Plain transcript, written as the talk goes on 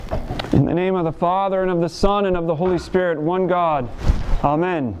In the name of the Father, and of the Son, and of the Holy Spirit, one God.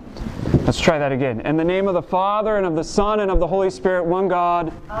 Amen. Let's try that again. In the name of the Father, and of the Son, and of the Holy Spirit, one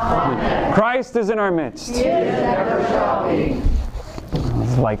God. Amen. Christ is in our midst. He is and ever shall be.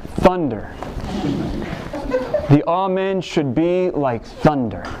 It's like thunder. The Amen should be like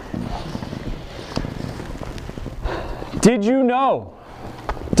thunder. Did you know?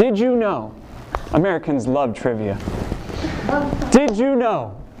 Americans love trivia. Did you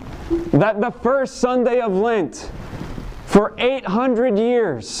know that the first Sunday of Lent for 800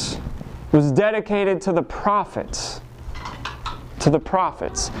 years was dedicated to the prophets? To the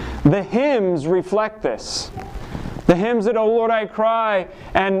prophets. The hymns reflect this. The hymns at O Lord I Cry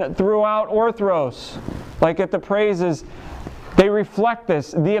and throughout Orthros, like at the praises, they reflect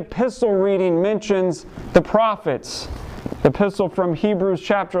this. The epistle reading mentions the prophets. The epistle from Hebrews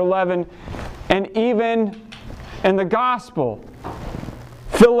chapter 11, and even in the gospel,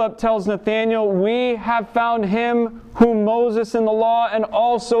 Philip tells Nathanael, we have found him whom Moses in the law and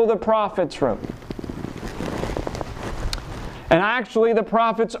also the prophets wrote. And actually the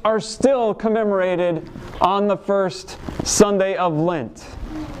prophets are still commemorated on the first Sunday of Lent.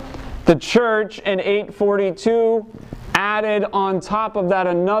 The church in 842 added on top of that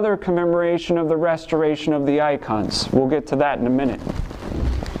another commemoration of the restoration of the icons. We'll get to that in a minute.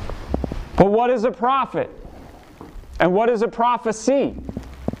 But what is a prophet? And what is a prophecy?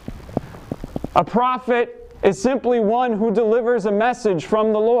 A prophet is simply one who delivers a message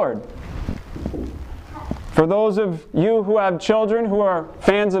from the Lord. For those of you who have children who are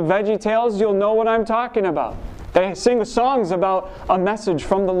fans of VeggieTales, you'll know what I'm talking about. They sing songs about a message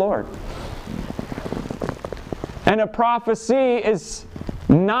from the Lord. And a prophecy is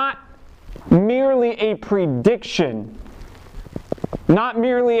not merely a prediction, not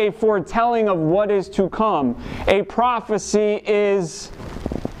merely a foretelling of what is to come. A prophecy is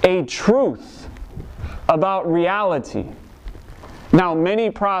a truth about reality. Now, many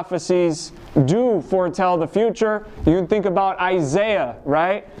prophecies do foretell the future. You can think about Isaiah,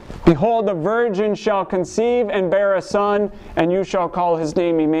 right? Behold, the virgin shall conceive and bear a son, and you shall call his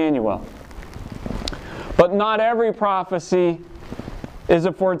name Emmanuel. But not every prophecy is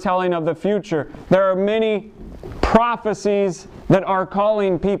a foretelling of the future. There are many prophecies that are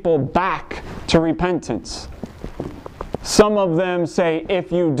calling people back to repentance. Some of them say,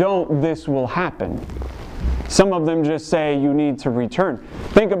 if you don't, this will happen. Some of them just say you need to return.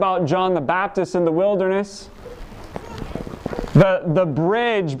 Think about John the Baptist in the wilderness. The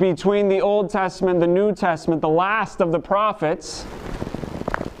bridge between the Old Testament and the New Testament, the last of the prophets.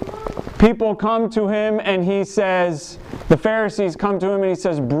 People come to him and he says, the Pharisees come to him and he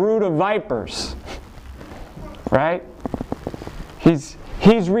says, brood of vipers. Right? He's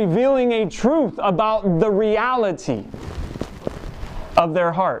revealing a truth about the reality of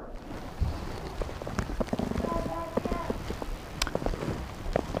their heart.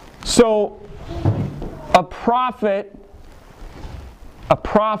 So, a prophet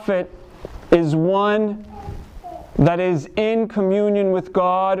is one that is in communion with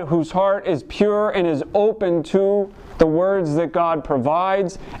God, whose heart is pure and is open to the words that God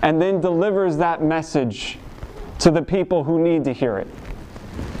provides, and then delivers that message to the people who need to hear it.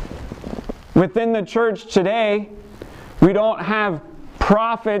 Within the church today, we don't have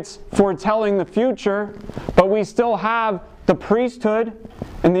prophets foretelling the future, but we still have the priesthood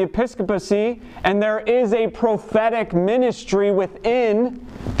and the episcopacy, and there is a prophetic ministry within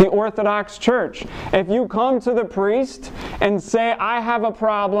the Orthodox Church. If you come to the priest and say, I have a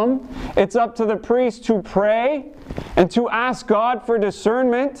problem, it's up to the priest to pray and to ask God for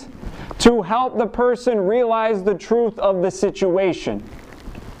discernment to help the person realize the truth of the situation.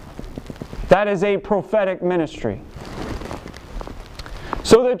 That is a prophetic ministry.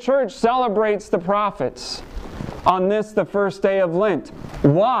 So the church celebrates the prophets on this, the first day of Lent.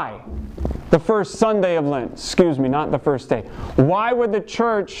 Why? The first Sunday of Lent. Excuse me, not the first day. Why would the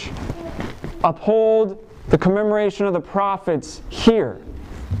church uphold the commemoration of the prophets here?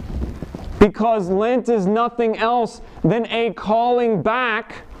 Because Lent is nothing else than a calling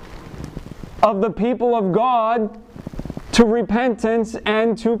back of the people of God to repentance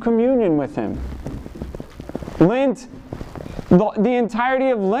and to communion with Him. Lent, the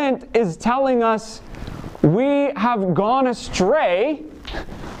entirety of Lent is telling us we have gone astray,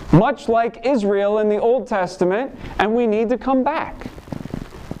 much like Israel in the Old Testament, and we need to come back.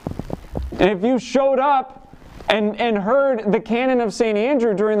 And if you showed up and heard the canon of St.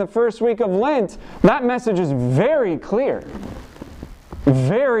 Andrew during the first week of Lent, that message is very clear.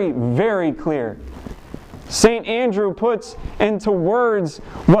 Very, very clear. St. Andrew puts into words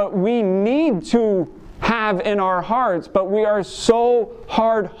what we need to have in our hearts, but we are so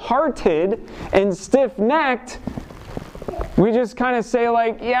hard-hearted and stiff-necked, we just kind of say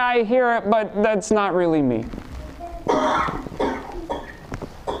like, yeah, I hear it, but that's not really me.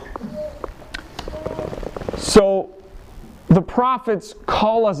 So the prophets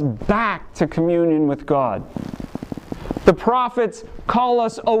call us back to communion with God. The prophets call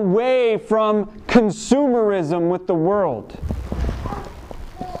us away from consumerism with the world.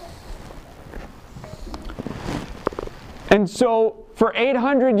 And so for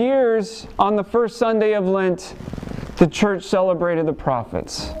 800 years on the first Sunday of Lent, the church celebrated the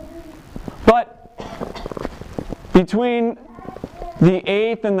prophets. But between the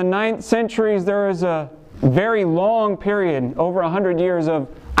 8th and the 9th centuries, there was a very long period, over 100 years, of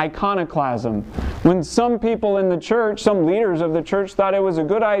iconoclasm, when some people in the church, some leaders of the church, thought it was a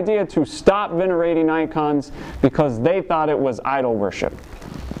good idea to stop venerating icons because they thought it was idol worship.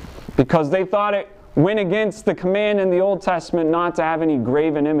 Because they thought it went against the command in the Old Testament not to have any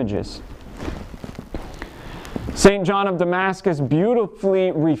graven images. St. John of Damascus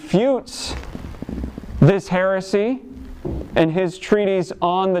beautifully refutes this heresy in his treatise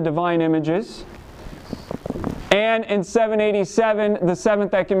on the divine images. And in 787, the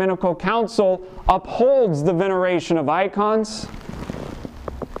Seventh Ecumenical Council upholds the veneration of icons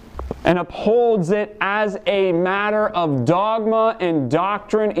and upholds it as a matter of dogma and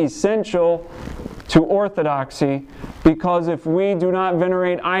doctrine essential to orthodoxy, because if we do not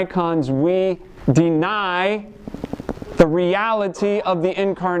venerate icons, we deny the reality of the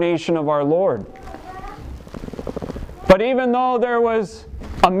incarnation of our Lord. But even though there was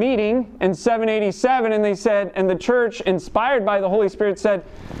a meeting in 787 and they said, and the church, inspired by the Holy Spirit, said,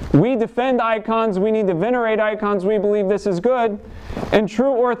 we defend icons, we need to venerate icons, we believe this is good. In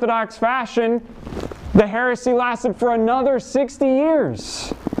true Orthodox fashion, the heresy lasted for another 60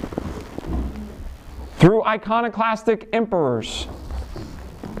 years through iconoclastic emperors.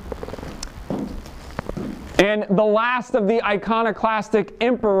 And the last of the iconoclastic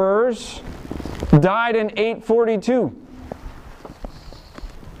emperors died in 842.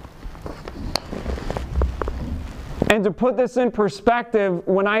 And to put this in perspective,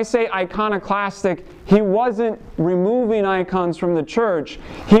 when I say iconoclastic, he wasn't removing icons from the church.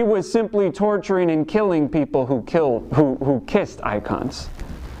 He was simply torturing and killing people who kissed icons.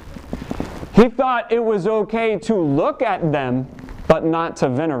 He thought it was okay to look at them, but not to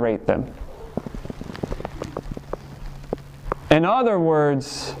venerate them. In other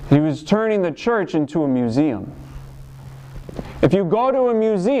words, he was turning the church into a museum. If you go to a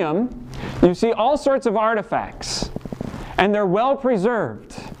museum, you see all sorts of artifacts. And they're well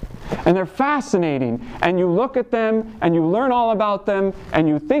preserved. And they're fascinating. And you look at them, and you learn all about them, and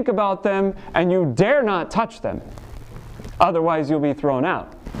you think about them, and you dare not touch them. Otherwise, you'll be thrown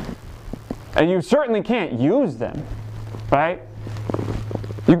out. And you certainly can't use them, right?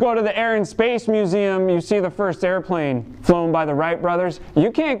 You go to the Air and Space Museum, you see the first airplane flown by the Wright brothers.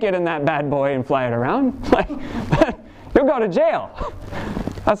 You can't get in that bad boy and fly it around. You'll go to jail.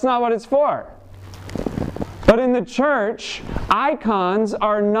 That's not what it's for. But in the church, icons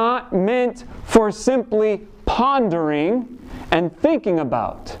are not meant for simply pondering and thinking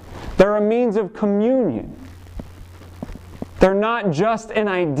about. They're a means of communion. They're not just an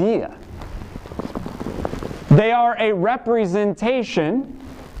idea. They are a representation,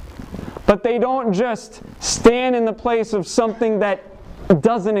 but they don't just stand in the place of something that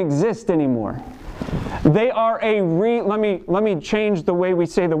doesn't exist anymore. They are let me change the way we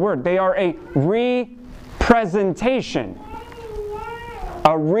say the word. They are a representation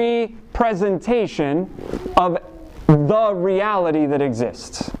of the reality that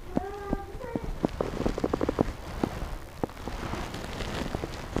exists.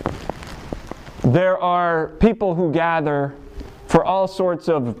 There are people who gather for all sorts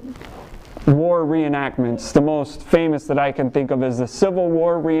of war reenactments. The most famous that I can think of is the Civil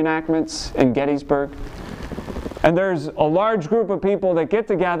War reenactments in Gettysburg. And there's a large group of people that get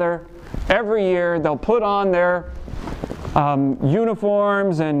together every year. They'll put on their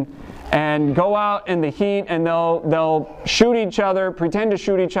uniforms and go out in the heat, and they'll shoot each other, pretend to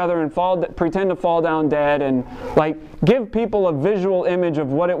shoot each other, and pretend to fall down dead, and give people a visual image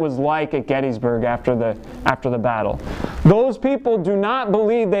of what it was like at Gettysburg after the battle. Those people do not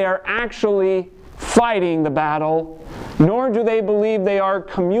believe they are actually fighting the battle, nor do they believe they are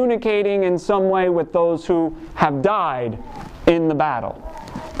communicating in some way with those who have died in the battle.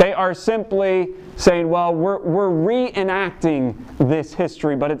 They are simply saying, well, we're reenacting this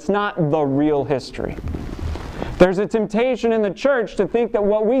history, but it's not the real history. There's a temptation in the church to think that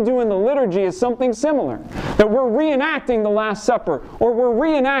what we do in the liturgy is something similar. That we're reenacting the Last Supper, or we're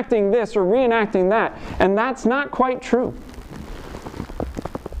reenacting this or reenacting that. And that's not quite true.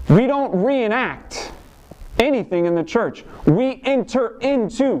 We don't reenact anything in the church. We enter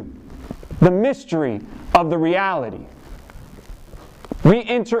into the mystery of the reality. We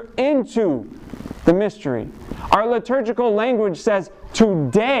enter into the mystery. Our liturgical language says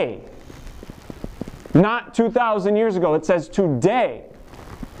today. Not 2,000 years ago. It says today.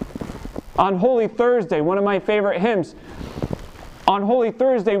 On Holy Thursday, one of my favorite hymns, on Holy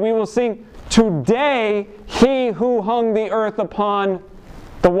Thursday we will sing, "Today he who hung the earth upon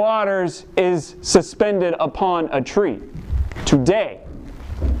the waters is suspended upon a tree." Today.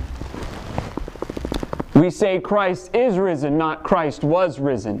 We say Christ is risen, not Christ was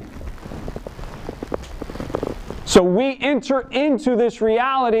risen. So we enter into this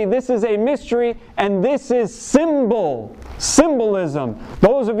reality. This is a mystery, and this is symbolism.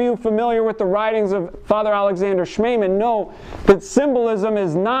 Those of you familiar with the writings of Father Alexander Schmemann know that symbolism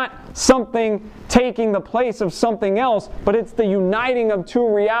is not something taking the place of something else, but it's the uniting of two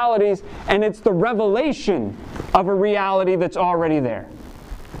realities, and it's the revelation of a reality that's already there.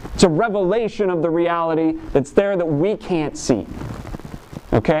 It's a revelation of the reality that's there that we can't see.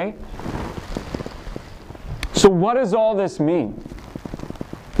 Okay? So what does all this mean?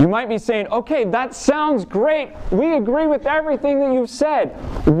 You might be saying, okay, that sounds great. We agree with everything that you've said.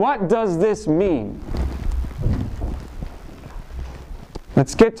 What does this mean?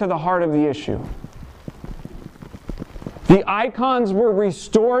 Let's get to the heart of the issue. The icons were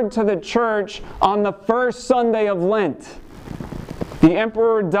restored to the church on the first Sunday of Lent. The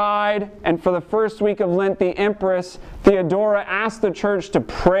emperor died, and for the first week of Lent, the Empress Theodora asked the church to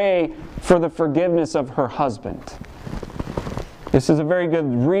pray for the forgiveness of her husband. This is a very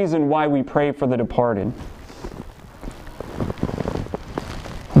good reason why we pray for the departed.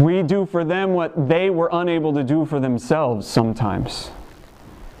 We do for them what they were unable to do for themselves sometimes.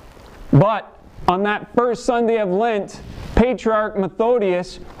 But on that first Sunday of Lent, Patriarch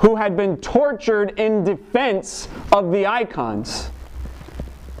Methodius, who had been tortured in defense of the icons,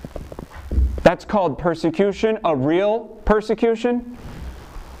 that's called persecution, a real persecution.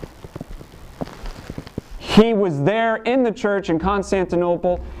 He was there in the church in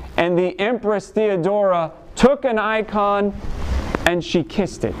Constantinople, and the Empress Theodora took an icon and she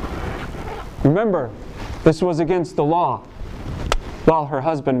kissed it. Remember, this was against the law while her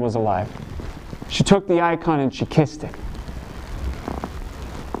husband was alive. She took the icon and she kissed it.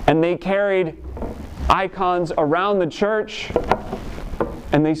 And they carried icons around the church,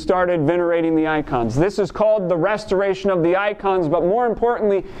 and they started venerating the icons. This is called the restoration of the icons, but more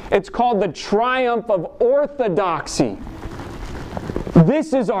importantly, it's called the triumph of orthodoxy.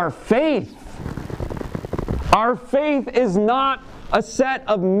 This is our faith. Our faith is not a set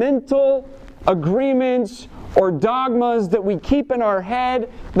of mental agreements or dogmas that we keep in our head.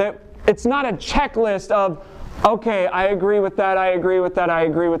 That it's not a checklist of, okay, I agree with that, I agree with that, I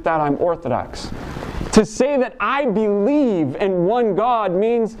agree with that, I'm orthodox. To say that I believe in one God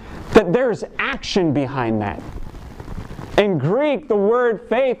means that there's action behind that. In Greek, the word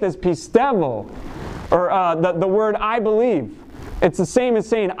faith is pistevo, or the word I believe. It's the same as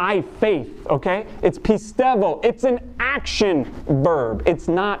saying I faith, okay? It's pistevo. It's an action verb. It's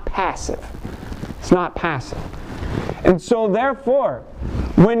not passive. It's not passive. And so therefore,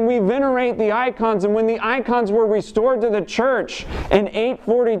 when we venerate the icons, and when the icons were restored to the church in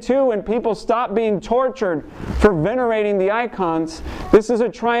 842 and people stopped being tortured for venerating the icons, this is a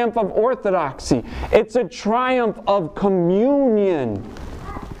triumph of orthodoxy. It's a triumph of communion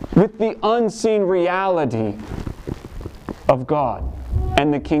with the unseen reality of God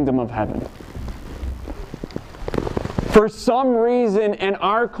and the kingdom of heaven. For some reason in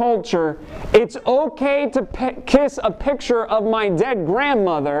our culture, it's okay to kiss a picture of my dead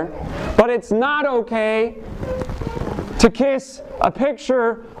grandmother, but it's not okay to kiss a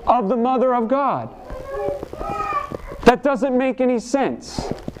picture of the Mother of God. That doesn't make any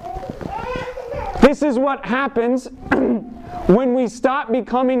sense. This is what happens when we stop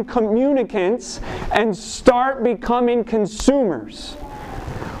becoming communicants and start becoming consumers.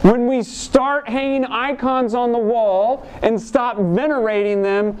 When we start hanging icons on the wall and stop venerating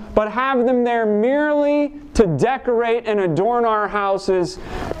them, but have them there merely to decorate and adorn our houses,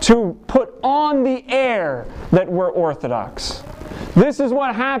 to put on the air that we're Orthodox. This is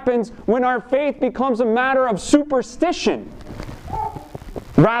what happens when our faith becomes a matter of superstition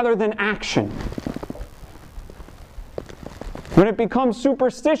rather than action. When it becomes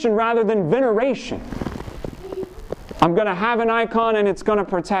superstition rather than veneration. I'm going to have an icon and it's going to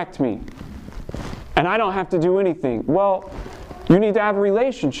protect me. and I don't have to do anything. Well, you need to have a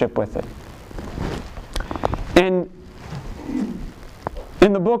relationship with it. And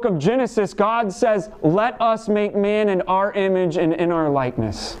in the book of Genesis, God says, let us make man in our image and in our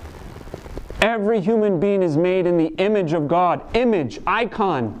likeness. Every human being is made in the image of God. Image,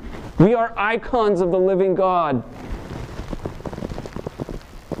 icon. We are icons of the living God.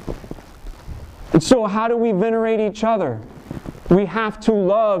 And so how do we venerate each other? We have to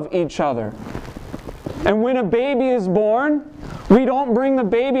love each other. And when a baby is born, we don't bring the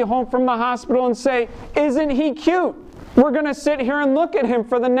baby home from the hospital and say, isn't he cute? We're going to sit here and look at him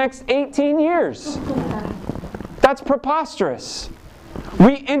for the next 18 years. That's preposterous.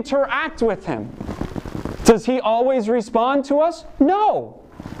 We interact with him. Does he always respond to us? No.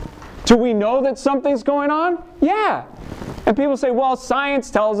 Do we know that something's going on? Yeah. And people say, well, science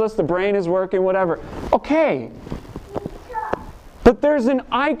tells us the brain is working, whatever. Okay. But there's an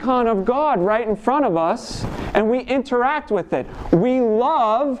icon of God right in front of us, and we interact with it. We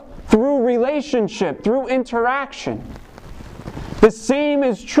love through relationship, through interaction. The same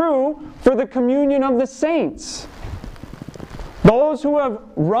is true for the communion of the saints. Those who have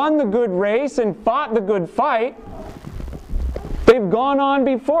run the good race and fought the good fight, they've gone on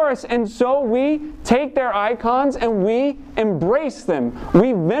before us, and so we take their icons and we embrace them.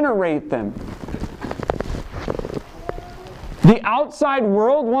 We venerate them. The outside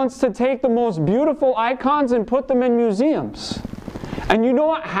world wants to take the most beautiful icons and put them in museums. And you know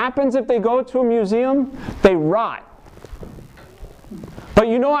what happens if they go to a museum? They rot. But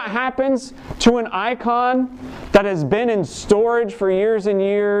you know what happens to an icon that has been in storage for years and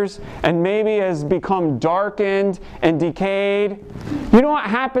years and maybe has become darkened and decayed? You know what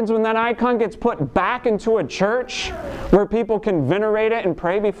happens when that icon gets put back into a church where people can venerate it and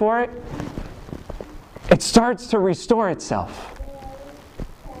pray before it? It starts to restore itself.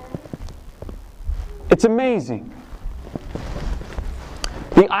 It's amazing.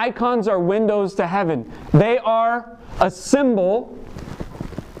 The icons are windows to heaven. They are a symbol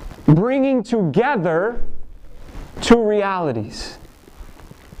bringing together two realities.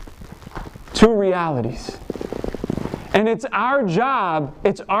 Two realities. And it's our job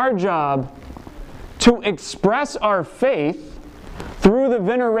to express our faith through the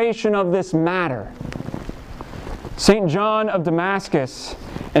veneration of this matter. St. John of Damascus,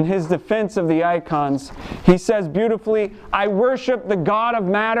 in his defense of the icons, he says beautifully, I worship the God of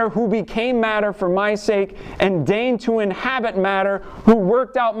matter who became matter for my sake and deigned to inhabit matter, who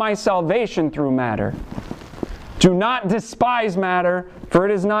worked out my salvation through matter. Do not despise matter, for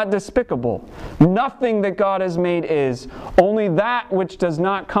it is not despicable. Nothing that God has made is. Only that which does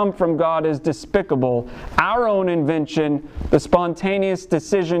not come from God is despicable. Our own invention, the spontaneous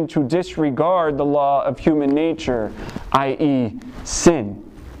decision to disregard the law of human nature, i.e., sin.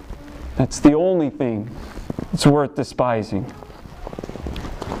 That's the only thing that's worth despising.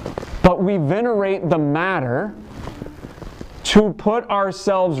 But we venerate the matter to put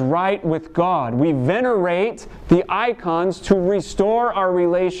ourselves right with God. We venerate the icons to restore our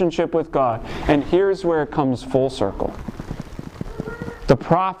relationship with God. And here's where it comes full circle. The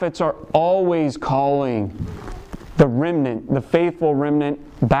prophets are always calling the remnant, the faithful remnant,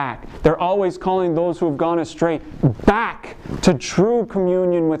 back. They're always calling those who have gone astray back to true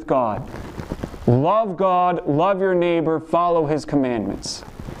communion with God. Love God, love your neighbor, follow His commandments.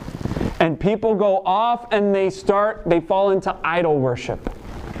 And people go off and they fall into idol worship.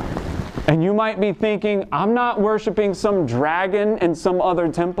 And you might be thinking, I'm not worshiping some dragon in some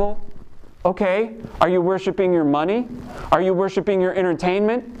other temple. Okay, are you worshiping your money? Are you worshiping your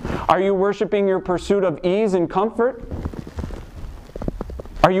entertainment? Are you worshiping your pursuit of ease and comfort?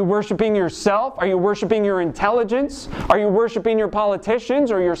 Are you worshiping yourself? Are you worshiping your intelligence? Are you worshiping your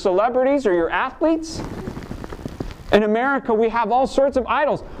politicians or your celebrities or your athletes? In America, we have all sorts of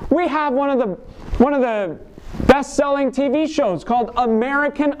idols. We have one of the best-selling TV shows called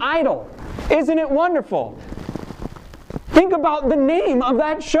American Idol. Isn't it wonderful? Think about the name of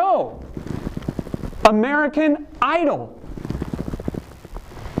that show. American Idol.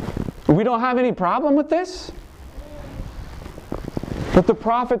 We don't have any problem with this. But the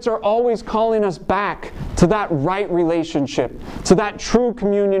prophets are always calling us back to that right relationship, to that true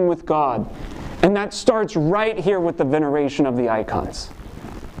communion with God. And that starts right here with the veneration of the icons.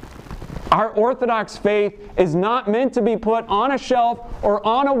 Our Orthodox faith is not meant to be put on a shelf or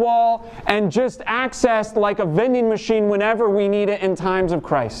on a wall and just accessed like a vending machine whenever we need it in times of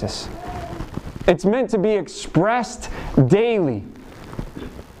crisis. It's meant to be expressed daily.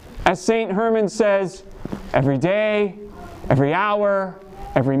 As St. Herman says, every day, every hour,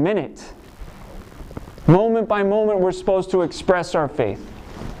 every minute. Moment by moment, we're supposed to express our faith.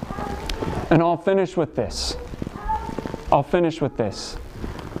 And I'll finish with this.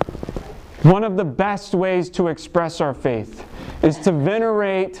 One of the best ways to express our faith is to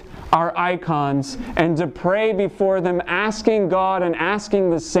venerate our icons and to pray before them, asking God and asking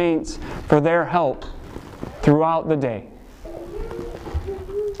the saints for their help throughout the day.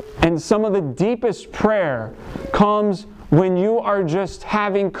 And some of the deepest prayer comes when you are just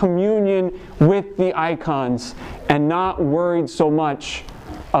having communion with the icons and not worried so much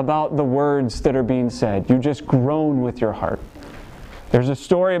about the words that are being said. You just groan with your heart. There's a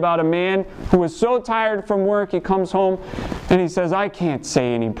story about a man who was so tired from work, he comes home and he says, I can't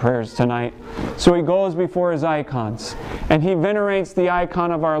say any prayers tonight. So he goes before his icons and he venerates the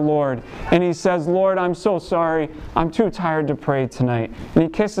icon of our Lord. And he says, Lord, I'm so sorry. I'm too tired to pray tonight. And he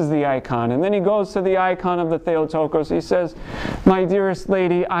kisses the icon. And then he goes to the icon of the Theotokos. He says, my dearest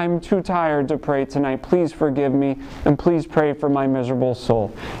lady, I'm too tired to pray tonight. Please forgive me and please pray for my miserable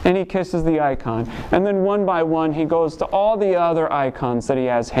soul. And he kisses the icon. And then one by one he goes to all the other icons that he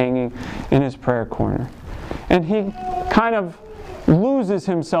has hanging in his prayer corner. And he kind of loses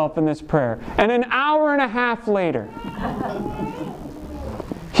himself in this prayer. And an hour and a half later,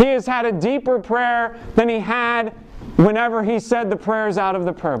 he has had a deeper prayer than he had whenever he said the prayers out of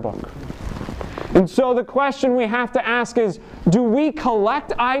the prayer book. And so the question we have to ask is, do we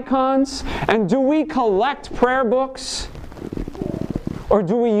collect icons and do we collect prayer books? Or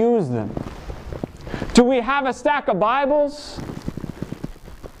do we use them? Do we have a stack of Bibles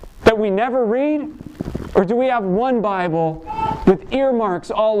that we never read? Or do we have one Bible with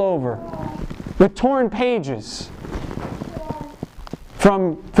earmarks all over, with torn pages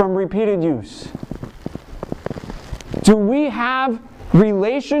from repeated use? Do we have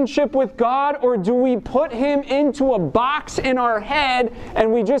relationship with God, or do we put Him into a box in our head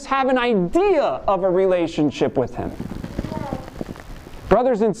and we just have an idea of a relationship with Him?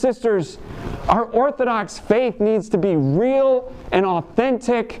 Brothers and sisters, our Orthodox faith needs to be real and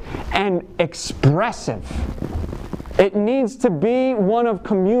authentic and expressive. It needs to be one of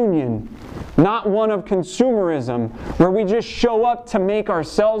communion, not one of consumerism, where we just show up to make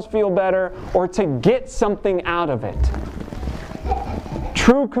ourselves feel better or to get something out of it.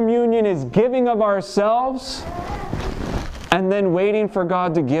 True communion is giving of ourselves and then waiting for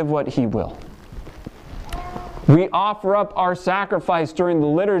God to give what He will. We offer up our sacrifice during the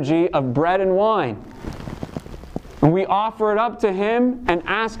liturgy of bread and wine. And we offer it up to Him and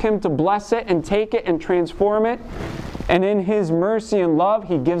ask Him to bless it and take it and transform it. And in His mercy and love,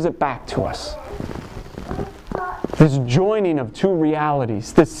 He gives it back to us. This joining of two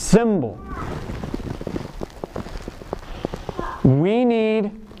realities, this symbol. We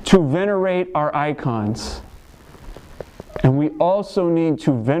need to venerate our icons. And we also need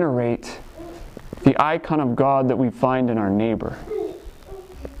to venerate the icon of God that we find in our neighbor.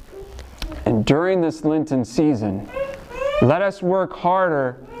 And during this Lenten season, let us work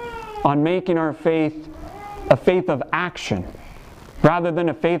harder on making our faith a faith of action rather than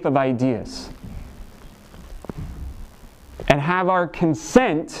a faith of ideas. And have our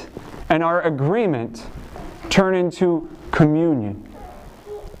consent and our agreement turn into communion,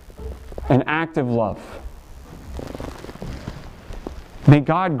 an act of love. May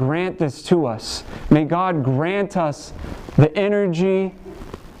God grant this to us. May God grant us the energy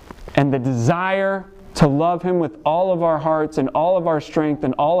and the desire to love Him with all of our hearts and all of our strength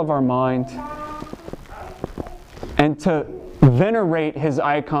and all of our mind, and to venerate His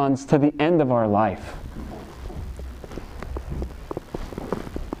icons to the end of our life.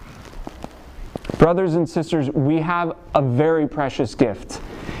 Brothers and sisters, we have a very precious gift.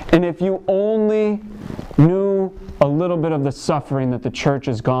 And if you only knew a little bit of the suffering that the church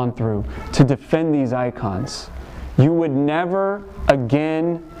has gone through to defend these icons, you would never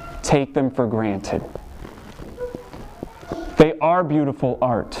again take them for granted. They are beautiful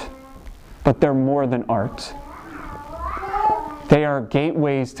art, but they're more than art. They are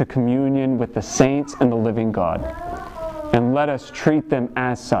gateways to communion with the saints and the living God. And let us treat them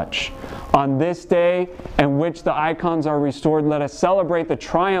as such. On this day in which the icons are restored, let us celebrate the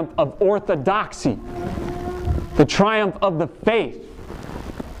triumph of orthodoxy, the triumph of the faith,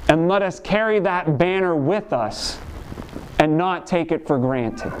 and let us carry that banner with us and not take it for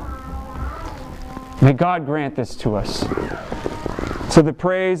granted. May God grant this to us. To the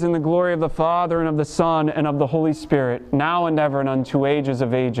praise and the glory of the Father, and of the Son, and of the Holy Spirit, now and ever, and unto ages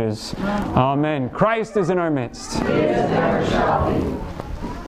of ages. Amen. Christ is in our midst. He is and ever shall be.